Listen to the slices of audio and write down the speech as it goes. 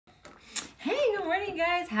Hey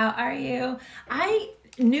guys, how are you?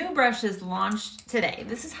 New brushes launched today.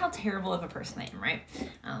 This is how terrible of a person I am, right?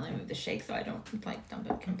 Let me move the shake so I don't like dump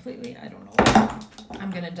it completely. I don't know why. I'm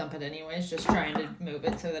gonna dump it anyways, just trying to move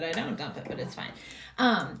it so that I don't dump it, but it's fine.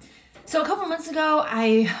 So a couple months ago,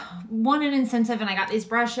 I won an incentive and I got these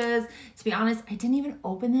brushes. To be honest, I didn't even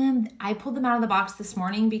open them. I pulled them out of the box this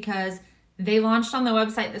morning because they launched on the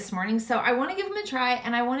website this morning. So I want to give them a try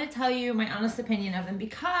and I want to tell you my honest opinion of them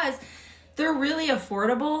because they're really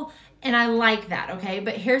affordable and I like that, okay?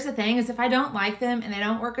 But here's the thing is if I don't like them and they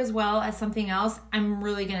don't work as well as something else, I'm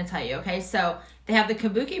really going to tell you, okay? So they have the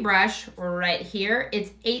Kabuki brush right here.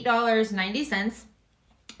 It's $8.90.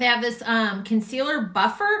 They have this concealer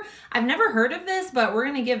buffer. I've never heard of this, but we're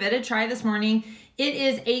gonna give it a try this morning. It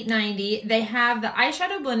is $8.90. They have the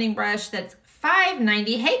eyeshadow blending brush that's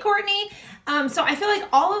 $5.90. Hey, Courtney. So I feel like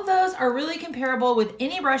all of those are really comparable with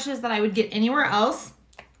any brushes that I would get anywhere else.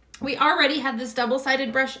 We already had this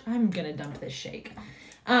double-sided brush. I'm gonna dump this shake.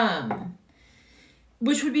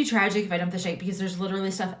 Which would be tragic if I dumped the shake because there's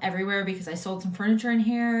literally stuff everywhere because I sold some furniture in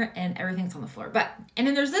here and everything's on the floor. And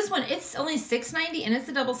then there's this one, it's only $6.90 and it's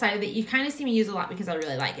a double-sided that you kind of see me use a lot because I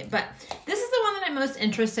really like it. But this is the one that I'm most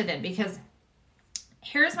interested in because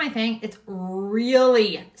here's my thing, it's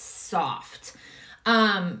really soft.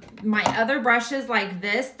 My other brushes like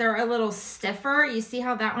this, they're a little stiffer. You see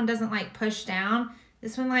how that one doesn't like push down?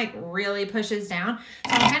 This one like really pushes down.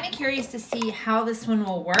 So I'm kind of curious to see how this one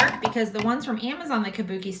will work because the ones from Amazon, the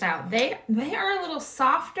Kabuki style, they are a little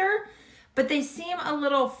softer, but they seem a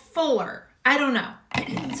little fuller. I don't know.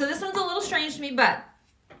 So this one's a little strange to me, but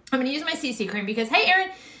I'm gonna use my CC cream because, hey Erin,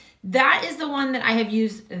 that is the one that I have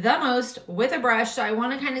used the most with a brush. So I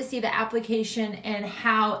wanna kind of see the application and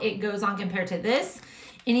how it goes on compared to this.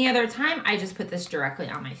 Any other time, I just put this directly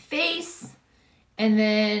on my face and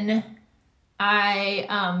then I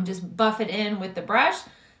just buff it in with the brush.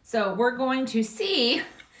 So we're going to see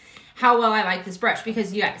how well I like this brush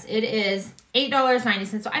because you guys, it is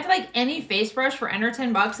 $8.90. So I feel like any face brush for under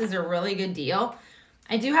 10 bucks is a really good deal.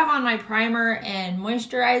 I do have on my primer and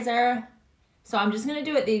moisturizer. So I'm just gonna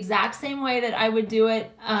do it the exact same way that I would do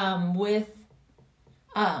it with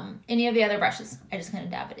any of the other brushes. I just kind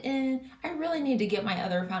of dab it in. I really need to get my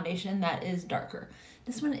other foundation that is darker.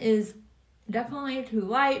 This one is definitely too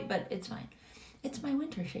light, but it's fine. It's my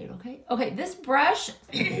winter shade, okay? Okay, this brush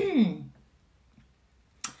is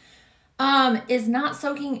not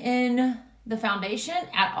soaking in the foundation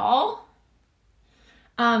at all.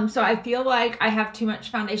 So I feel like I have too much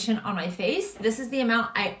foundation on my face. This is the amount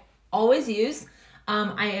I always use.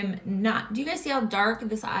 I am not, do you guys see how dark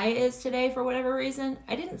this eye is today for whatever reason?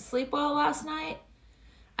 I didn't sleep well last night.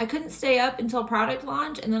 I couldn't stay up until product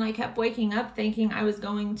launch and then I kept waking up thinking I was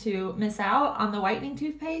going to miss out on the whitening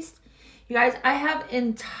toothpaste. You guys, I have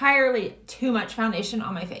entirely too much foundation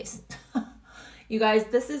on my face. You guys,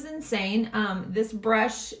 this is insane. This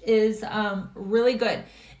brush is really good.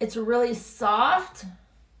 It's really soft.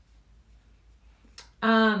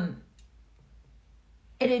 And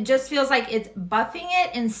it just feels like it's buffing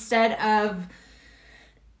it instead of,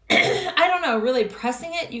 I don't know, really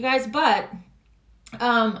pressing it, you guys. But,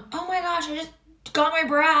 oh my gosh, I just got my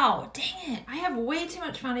brow. Dang it, I have way too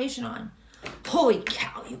much foundation on. Holy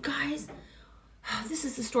cow, you guys. This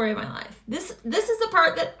is the story of my life. This is the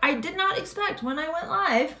part that I did not expect when I went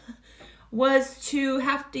live was to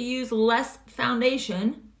have to use less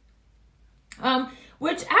foundation,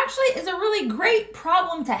 which actually is a really great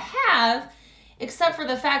problem to have, except for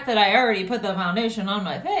the fact that I already put the foundation on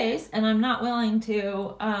my face and I'm not willing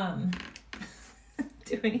to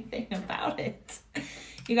do anything about it.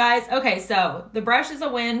 You guys, okay, so the brush is a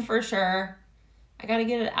win for sure. I gotta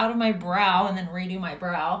get it out of my brow and then redo my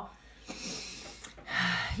brow.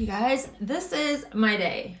 You guys, this is my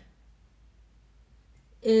day.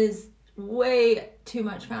 Is way too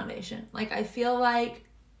much foundation. Like I feel like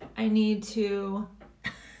I need to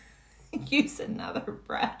use another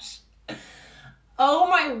brush. Oh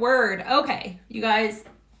my word. Okay, you guys,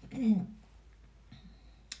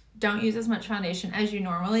 don't use as much foundation as you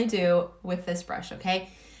normally do with this brush, okay?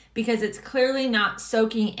 Because it's clearly not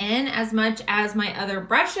soaking in as much as my other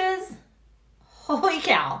brushes. Holy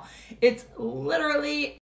cow. It's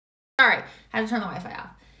literally, sorry, I had to turn the Wi-Fi off.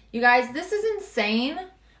 You guys, this is insane.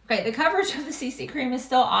 Okay, the coverage of the CC cream is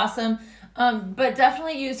still awesome, but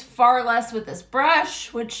definitely use far less with this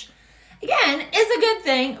brush, which again is a good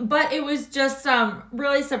thing, but it was just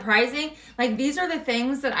really surprising. Like these are the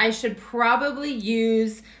things that I should probably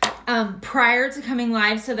use prior to coming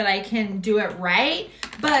live so that I can do it right.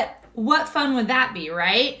 But what fun would that be,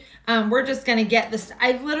 right? We're just gonna get this.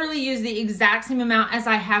 I literally use the exact same amount as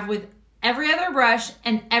I have with every other brush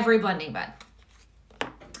and every blending bud.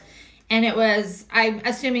 And I'm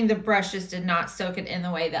assuming the brush just did not soak it in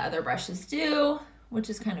the way the other brushes do, which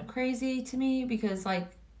is kind of crazy to me because, like,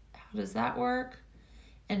 how does that work?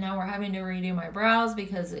 And now we're having to redo my brows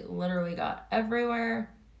because it literally got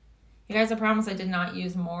everywhere. You guys, I promise I did not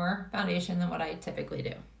use more foundation than what I typically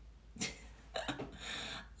do.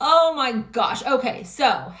 Oh my gosh. Okay, so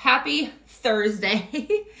happy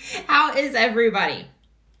Thursday. How is everybody?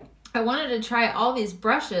 I wanted to try all these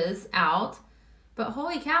brushes out, but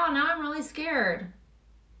holy cow, now I'm really scared.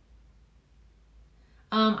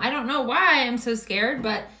 I don't know why I'm so scared,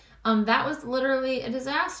 but that was literally a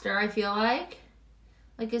disaster, I feel like.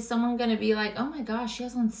 Like, is someone going to be like, oh my gosh, she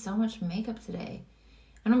has on so much makeup today.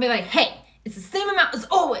 And I'll be like, hey, it's the same amount as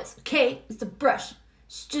always, okay? It's a brush.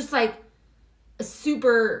 It's just like a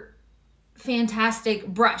super fantastic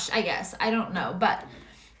brush, I guess. I don't know, but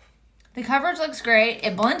the coverage looks great.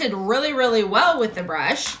 It blended really, really well with the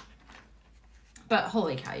brush. But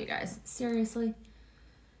holy cow, you guys. Seriously?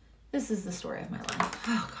 This is the story of my life.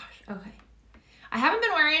 Oh gosh, okay. I haven't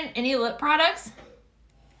been wearing any lip products.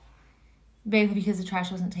 Mainly because the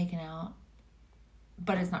trash wasn't taken out.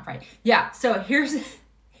 But it's not Friday. Yeah, so here's...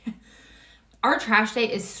 Our trash day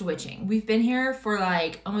is switching. We've been here for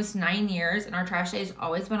like almost 9 years, and our trash day has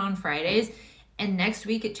always been on Fridays. And next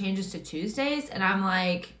week it changes to Tuesdays. And I'm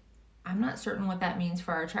like, I'm not certain what that means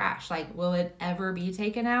for our trash. Like, will it ever be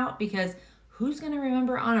taken out? Because who's going to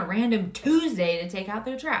remember on a random Tuesday to take out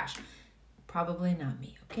their trash? Probably not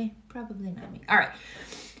me, okay? Probably not me. All right.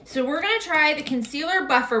 So we're going to try the concealer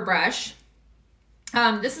buffer brush.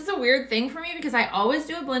 This is a weird thing for me because I always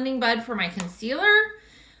do a blending bud for my concealer.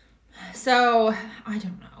 So, I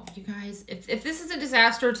don't know, you guys. If this is a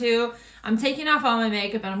disaster too, I'm taking off all my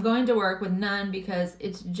makeup and I'm going to work with none because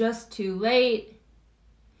it's just too late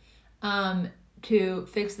to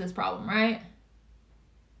fix this problem, right?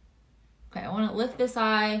 Okay, I want to lift this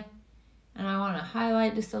eye and I want to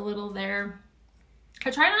highlight just a little there. I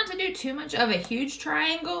try not to do too much of a huge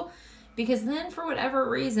triangle because then for whatever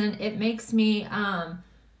reason, it makes me,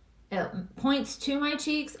 it points to my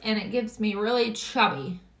cheeks and it gives me really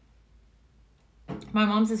chubby. My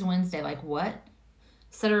mom says Wednesday, like what?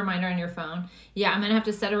 Set a reminder on your phone. Yeah, I'm going to have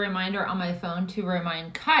to set a reminder on my phone to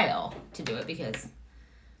remind Kyle to do it because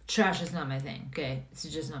trash is not my thing, okay? It's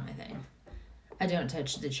just not my thing. I don't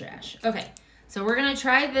touch the trash. Okay, so we're going to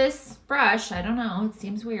try this brush. I don't know. It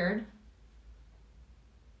seems weird.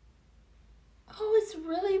 Oh, it's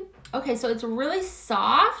really... Okay, so it's really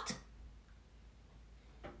soft.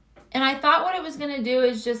 And I thought what it was going to do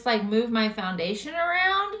is just like move my foundation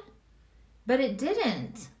around. But it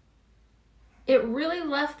didn't. It really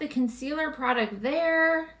left the concealer product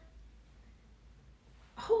there.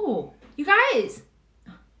 Oh, you guys.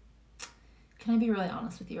 Can I be really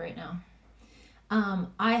honest with you right now?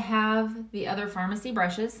 I have the other Farmasi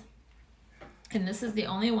brushes. And this is the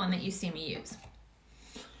only one that you see me use.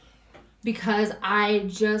 Because I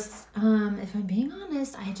just, if I'm being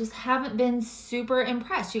honest, I just haven't been super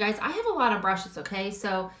impressed. You guys, I have a lot of brushes, okay?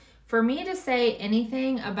 So for me to say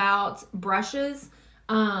anything about brushes,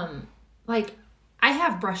 like I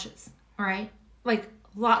have brushes, all right? Like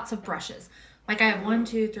lots of brushes. Like I have 1,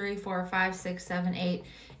 2, 3, 4, 5, 6, 7, 8.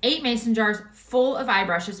 8 mason jars full of eye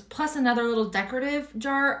brushes, plus another little decorative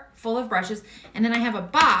jar full of brushes. And then I have a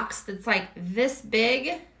box that's like this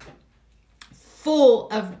big, full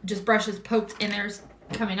of just brushes poked in there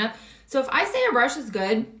coming up. So if I say a brush is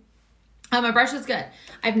good, a brush is good.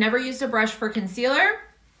 I've never used a brush for concealer.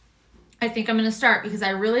 I think I'm going to start because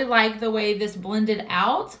I really like the way this blended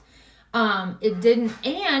out. It didn't,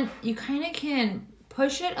 and you kind of can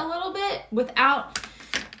push it a little bit without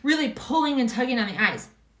really pulling and tugging on the eyes.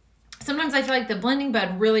 Sometimes I feel like the blending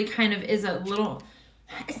bud really kind of is a little,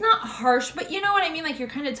 it's not harsh, but you know what I mean? Like you're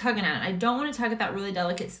kind of tugging at it. I don't want to tug at that really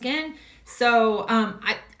delicate skin. So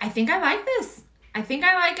I think I like this. I think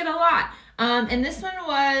I like it a lot. And this one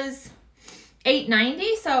was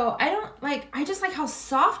 $8.90. So I just like how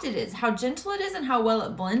soft it is, how gentle it is, and how well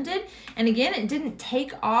it blended. And again, it didn't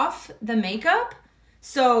take off the makeup.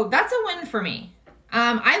 So that's a win for me.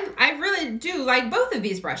 I really do like both of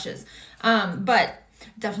these brushes. But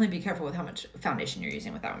definitely be careful with how much foundation you're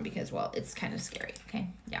using with that one because, well, it's kind of scary. Okay.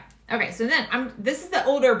 Yeah. Okay. So then this is the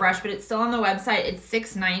older brush, but it's still on the website. It's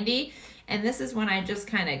 $6.90. And this is when I just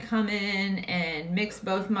kind of come in and mix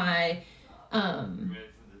both my,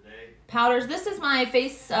 powders. This is my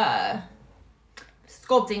face,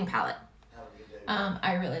 sculpting palette.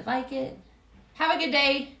 I really like it. Have a good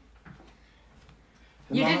day.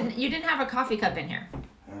 You didn't have a coffee cup in here.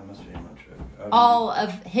 It must be in my truck. All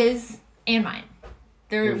of his and mine.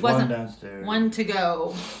 There wasn't one downstairs. one to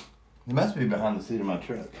go. It must be behind the seat of my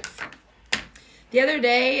truck. The other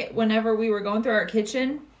day, whenever we were going through our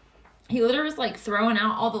kitchen, he literally was like throwing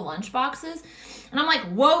out all the lunch boxes. And I'm like,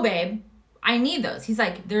 whoa, babe, I need those. He's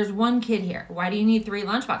like, there's one kid here. Why do you need 3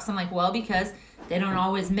 lunch boxes? I'm like, well, because they don't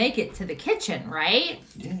always make it to the kitchen, right?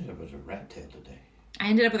 You ended up with a rat tail today. I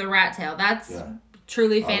ended up with a rat tail. That's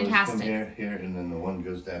truly fantastic. Come here, and then the one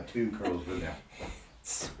goes down, 2 curls go down.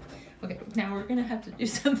 Okay, now we're gonna have to do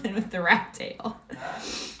something with the rat tail.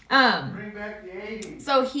 Bring back the 80s.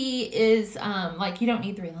 So he is like, you don't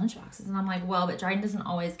need 3 lunch boxes. And I'm like, well, but Dryden doesn't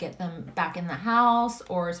always get them back in the house,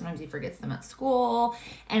 or sometimes he forgets them at school.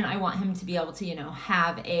 And I want him to be able to, you know,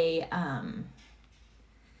 have a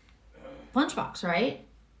lunchbox, right?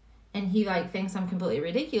 And he like thinks I'm completely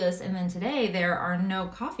ridiculous. And then today there are no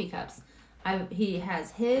coffee cups. He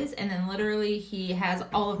has his, and then literally he has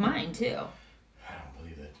all of mine too. I don't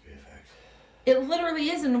believe that to be a fact. It literally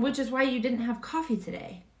is, and which is why you didn't have coffee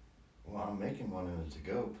today. Well, I'm making one in a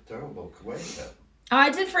to-go throwable Kuwait cup. Oh, I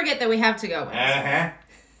did forget that we have to go. Uh-huh.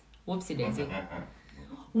 Whoopsie daisy.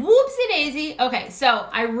 Whoopsie daisy. Okay, so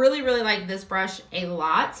I really, really like this brush a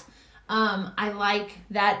lot. I like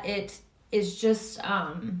that it is just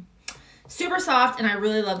super soft, and I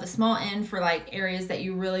really love the small end for like areas that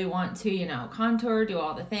you really want to, you know, contour, do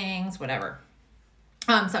all the things, whatever.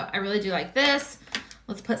 So I really do like this.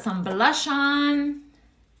 Let's put some blush on.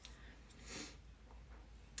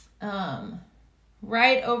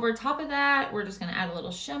 Right over top of that, we're just going to add a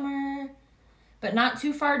little shimmer, but not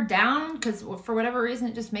too far down, because for whatever reason,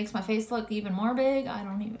 it just makes my face look even more big. I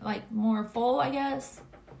don't even, like, more full, I guess.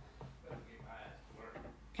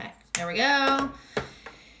 Okay, there we go.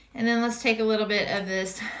 And then let's take a little bit of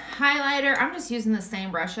this highlighter. I'm just using the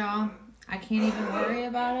same brush, y'all. I can't even worry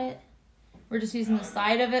about it. We're just using the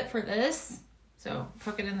side of it for this. So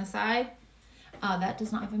poke it in the side. That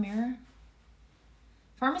does not have a mirror.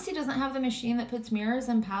 Farmasi doesn't have the machine that puts mirrors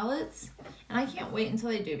in palettes, and I can't wait until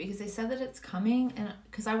they do, because they said that it's coming, and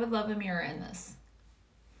because I would love a mirror in this.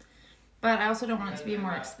 But I also don't want it to be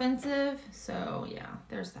more expensive, so yeah,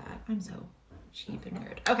 there's that. I'm so cheap and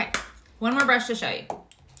weird. Okay, one more brush to show you.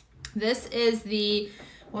 This is the,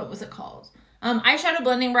 what was it called? Eyeshadow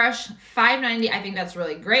blending brush, $5.90. I think that's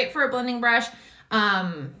really great for a blending brush.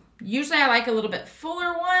 Usually I like a little bit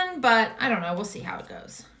fuller one, but I don't know, we'll see how it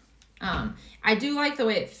goes. I do like the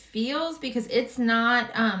way it feels, because it's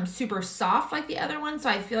not super soft like the other one, so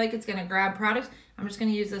I feel like it's going to grab products. I'm just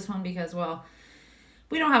going to use this one because, well,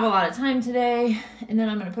 we don't have a lot of time today. And then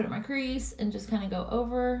I'm going to put it in my crease and just kind of go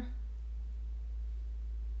over.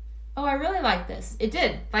 Oh, I really like this. It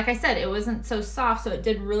did. Like I said, it wasn't so soft, so it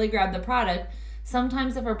did really grab the product.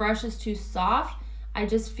 Sometimes if a brush is too soft, I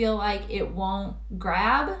just feel like it won't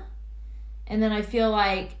grab. And then I feel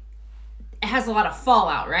like it has a lot of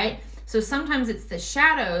fallout, right? So sometimes it's the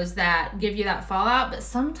shadows that give you that fallout, but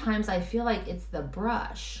sometimes I feel like it's the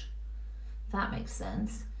brush. If that makes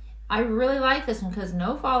sense. I really like this one because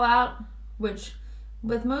no fallout, which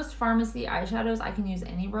with most Farmasi eyeshadows, I can use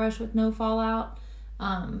any brush with no fallout.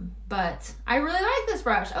 But I really like this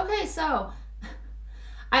brush. Okay, so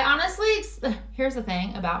I honestly, here's the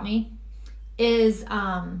thing about me is,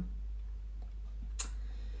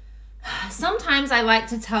 sometimes I like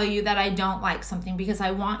to tell you that I don't like something because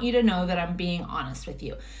I want you to know that I'm being honest with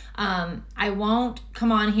you. I won't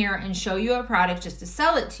come on here and show you a product just to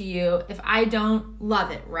sell it to you if I don't love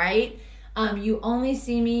it, right? You only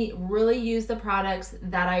see me really use the products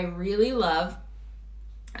that I really love.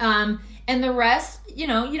 And the rest, you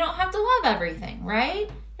know, you don't have to love everything, right?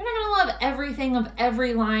 You're not going to love everything of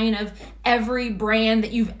every line of every brand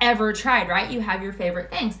that you've ever tried, right? You have your favorite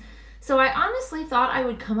things. So I honestly thought I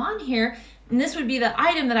would come on here, and this would be the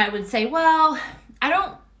item that I would say, well,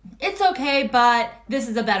 it's okay, but this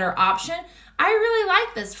is a better option. I really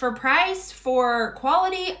like this for price, for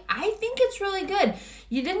quality. I think it's really good.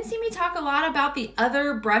 You didn't see me talk a lot about the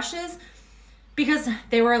other brushes because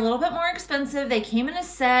they were a little bit more expensive. They came in a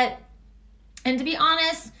set, and to be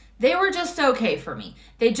honest, they were just okay for me.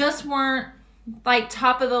 They just weren't like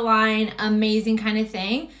top of the line, amazing kind of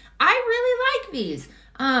thing. I really like these.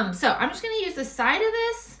 So I'm just going to use the side of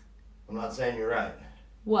this. I'm not saying you're right.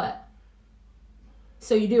 What?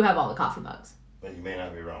 So you do have all the coffee mugs. But you may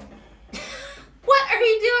not be wrong. What are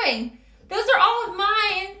you doing? Those are all of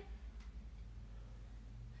mine.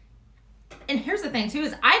 And here's the thing too,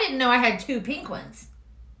 is I didn't know I had 2 pink ones.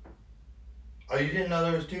 Oh, you didn't know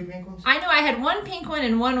there was 2 pink ones? I know I had 1 pink one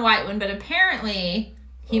and 1 white one, but apparently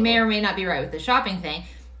he may or may not be right with the shopping thing.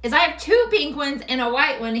 Is I have 2 pink ones and a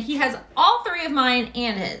white one. He has all 3 of mine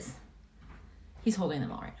and his. He's holding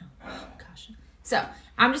them all right now. Oh, gosh. So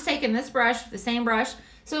I'm just taking this brush, the same brush.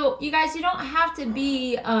 So you guys, you don't have to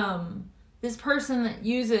be this person that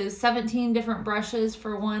uses 17 different brushes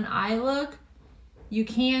for one eye look, you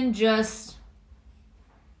can just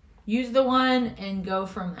use the one and go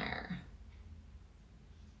from there.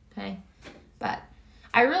 Okay, but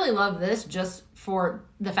I really love this just for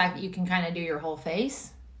the fact that you can kind of do your whole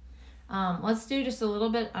face. Let's do just a little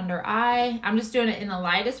bit under eye. I'm just doing it in the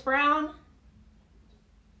lightest brown.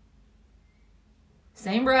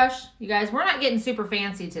 Same brush. You guys, we're not getting super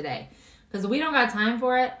fancy today because we don't got time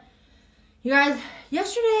for it. You guys,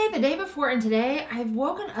 yesterday, the day before, and today, I've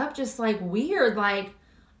woken up just like weird. Like,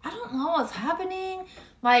 I don't know what's happening.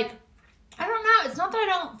 Like, I don't know. It's not that I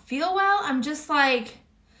don't feel well. I'm just like,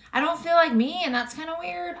 I don't feel like me, and that's kind of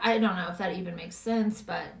weird. I don't know if that even makes sense,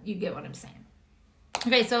 but you get what I'm saying.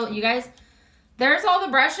 Okay, so you guys, there's all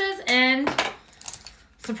the brushes, and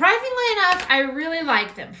surprisingly enough, I really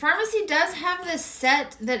like them. Farmasi does have this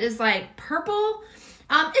set that is like purple.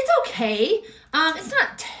 It's okay. It's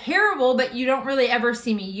not terrible, but you don't really ever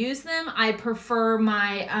see me use them. I prefer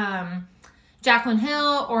my Jaclyn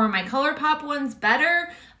Hill or my ColourPop ones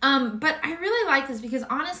better. But I really like this because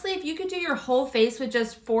honestly, if you could do your whole face with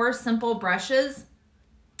just 4 simple brushes,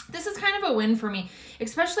 this is kind of a win for me,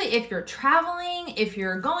 especially if you're traveling, if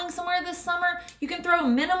you're going somewhere this summer. You can throw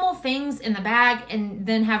minimal things in the bag and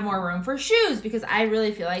then have more room for shoes, because I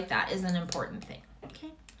really feel like that is an important thing. Okay.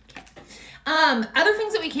 Other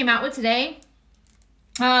things that we came out with today,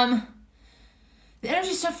 the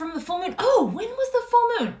energy stuff from the full moon. Oh, when was the full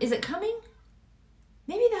moon? Is it coming?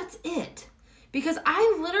 Maybe that's it. Because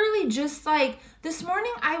I literally just like, this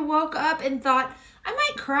morning I woke up and thought, I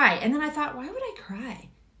might cry. And then I thought, why would I cry?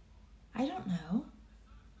 I don't know.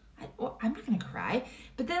 I'm not going to cry.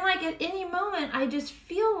 But then like at any moment, I just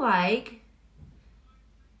feel like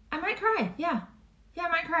I might cry. Yeah. Yeah, I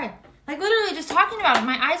might cry. Like literally just talking about it,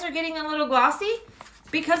 my eyes are getting a little glossy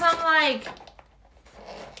because I'm like,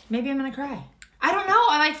 maybe I'm going to cry. I don't know.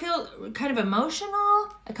 I like feel kind of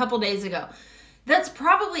emotional a couple days ago. That's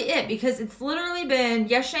probably it, because it's literally been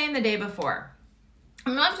yesterday and the day before.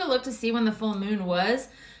 I'm going to have to look to see when the full moon was,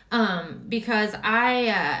 because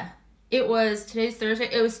it was, today's Thursday,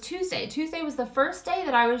 it was Tuesday. Tuesday was the first day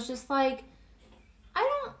that I was just like, I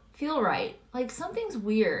don't feel right. Like something's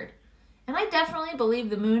weird. And I definitely believe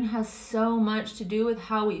the moon has so much to do with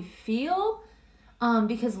how we feel,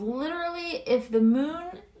 because literally if the moon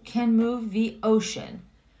can move the ocean,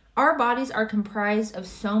 our bodies are comprised of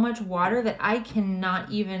so much water that I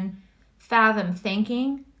cannot even fathom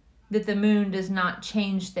thinking that the moon does not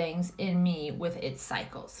change things in me with its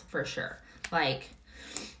cycles, for sure. Like,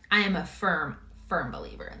 I am a firm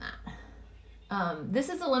believer in that. This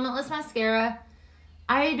is a Limitless mascara.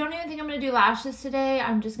 I don't even think I'm going to do lashes today.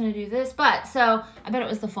 I'm just going to do this. But, so, I bet it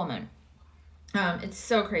was the full moon. It's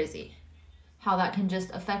so crazy how that can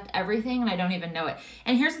just affect everything, and I don't even know it.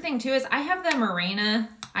 And here's the thing, too, is I have the Mirena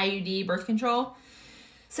IUD birth control.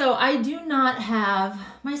 So I do not have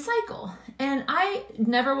my cycle. And I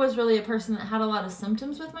never was really a person that had a lot of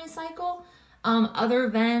symptoms with my cycle,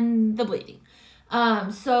 other than the bleeding.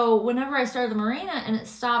 So whenever I started the Mirena and it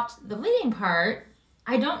stopped the bleeding part,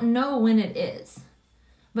 I don't know when it is.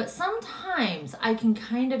 But sometimes I can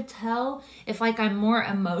kind of tell if like I'm more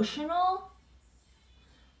emotional.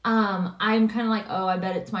 I'm kind of like, oh, I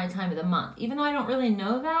bet it's my time of the month, even though I don't really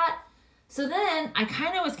know that. So then I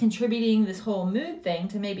kind of was contributing this whole mood thing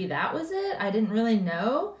to maybe that was it. I didn't really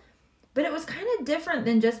know, but it was kind of different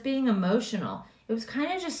than just being emotional. It was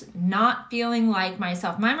kind of just not feeling like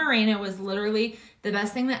myself. My Mirena was literally the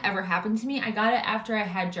best thing that ever happened to me. I got it after I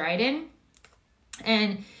had Dryden,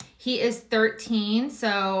 and he is 13.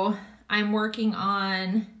 So I'm working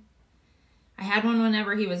on, I had one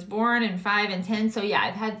whenever he was born, and 5 and 10. So yeah,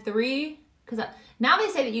 I've had 3, because now they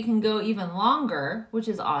say that you can go even longer, which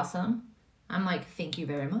is awesome. I'm like, thank you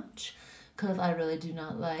very much, because I really do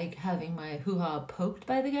not like having my hoo-ha poked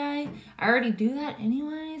by the guy. I already do that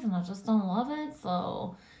anyways, and I just don't love it.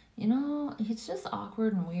 So, you know, it's just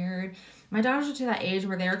awkward and weird. My daughters are to that age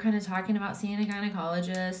where they're kind of talking about seeing a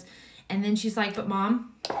gynecologist, and then she's like, but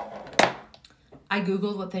Mom, I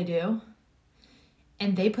Googled what they do,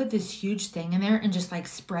 and they put this huge thing in there and just like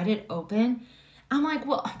spread it open. I'm like,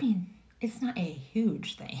 well, I mean, it's not a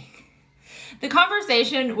huge thing. The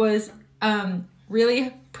conversation was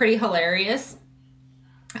really pretty hilarious.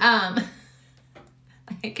 I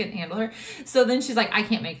couldn't handle her. So then she's like, I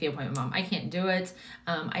can't make the appointment, Mom. I can't do it.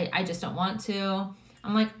 I just don't want to.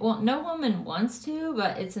 I'm like, well, no woman wants to,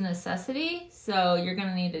 but it's a necessity. So you're going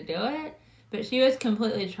to need to do it. But she was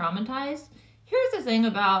completely traumatized. Here's the thing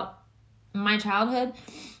about my childhood.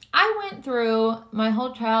 I went through my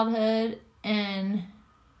whole childhood and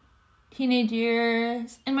teenage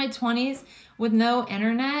years and my 20s with no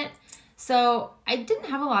internet. So I didn't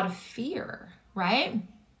have a lot of fear, right?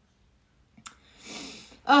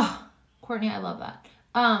 Oh, Courtney, I love that.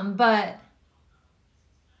 But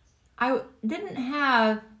I didn't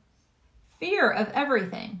have fear of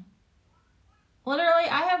everything. Literally,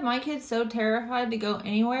 I have my kids so terrified to go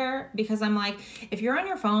anywhere because I'm like, if you're on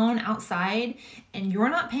your phone outside and you're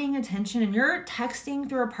not paying attention and you're texting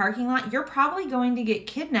through a parking lot, you're probably going to get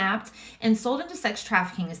kidnapped and sold into sex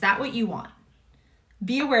trafficking. Is that what you want?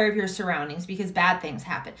 Be aware of your surroundings because bad things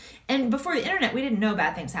happen. And before the internet, we didn't know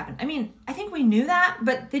bad things happened. I mean, I think we knew that,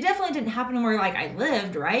 but they definitely didn't happen where like I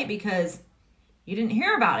lived, right? Because you didn't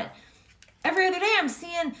hear about it. Every other day I'm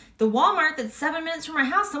seeing the Walmart that's 7 minutes from my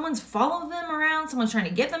house. Someone's following them around. Someone's trying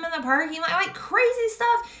to get them in the parking lot. Like crazy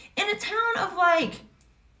stuff in a town of like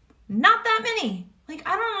not that many. Like,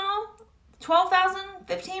 I don't know, 12,000,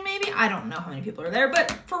 15 maybe. I don't know how many people are there. But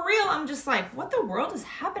for real, I'm just like, what the world is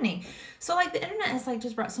happening? So like the internet has like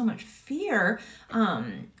just brought so much fear.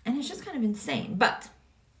 And it's just kind of insane. But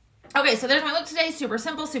okay, so there's my look today. Super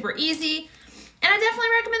simple, super easy. And I definitely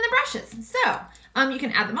recommend the brushes. So you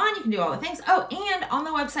can add them on, you can do all the things. Oh, and on the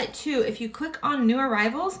website too, if you click on new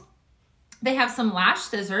arrivals, they have some lash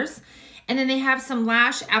scissors and then they have some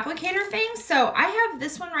lash applicator things. So I have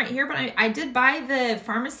this one right here, but I did buy the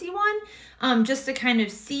Farmasi one just to kind of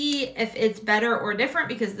see if it's better or different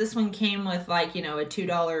because this one came with like, you know, a $2,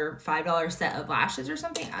 $5 set of lashes or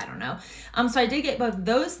something. I don't know. So I did get both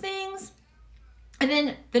those things. And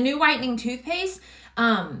then the new whitening toothpaste,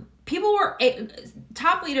 people were,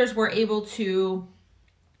 top leaders were able to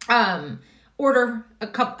order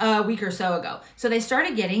a week or so ago. So they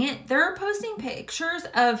started getting it. They're posting pictures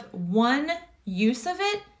of one use of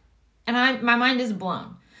it, and my mind is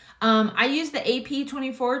blown. I used the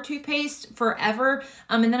AP24 toothpaste forever,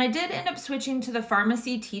 and then I did end up switching to the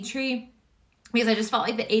Farmasi Tea Tree because I just felt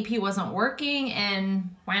like the AP wasn't working,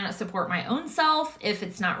 and why not support my own self if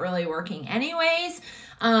it's not really working anyways?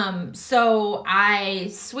 So I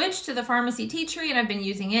switched to the Farmasi Tea Tree and I've been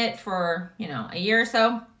using it for, you know, a year or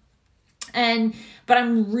so. But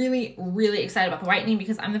I'm really, really excited about the whitening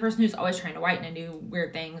because I'm the person who's always trying to whiten and do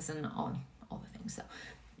weird things and all the things. So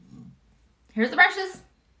here's the brushes.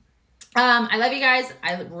 I love you guys.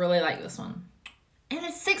 I really like this one. And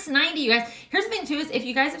it's $6.90, you guys. Here's the thing too, is if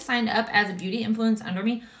you guys have signed up as a beauty influence under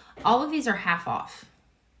me, all of these are half off.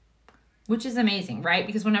 Which is amazing, right?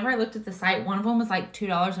 Because whenever I looked at the site, one of them was like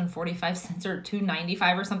 $2.45 or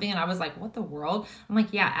 $2.95 or something. And I was like, what the world? I'm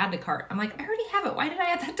like, yeah, add to cart. I'm like, I already have it. Why did I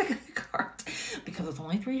add that to the cart? Because it's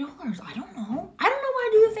only $3. I don't know. I don't know why I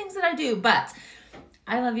do the things that I do, but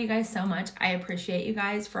I love you guys so much. I appreciate you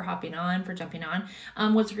guys for hopping on, for jumping on.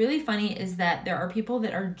 What's really funny is that there are people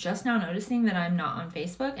that are just now noticing that I'm not on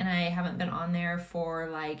Facebook and I haven't been on there for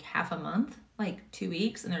like half a month, like 2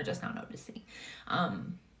 weeks, and they're just now noticing.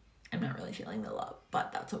 I'm not really feeling the love,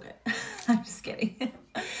 but that's okay. I'm just kidding.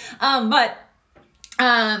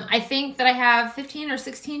 I think that I have 15 or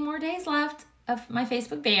 16 more days left of my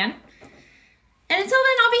Facebook ban. And until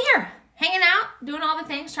then, I'll be here, hanging out, doing all the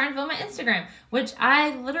things, trying to film my Instagram, which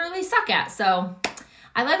I literally suck at. So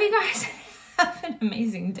I love you guys. Have an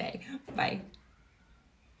amazing day. Bye.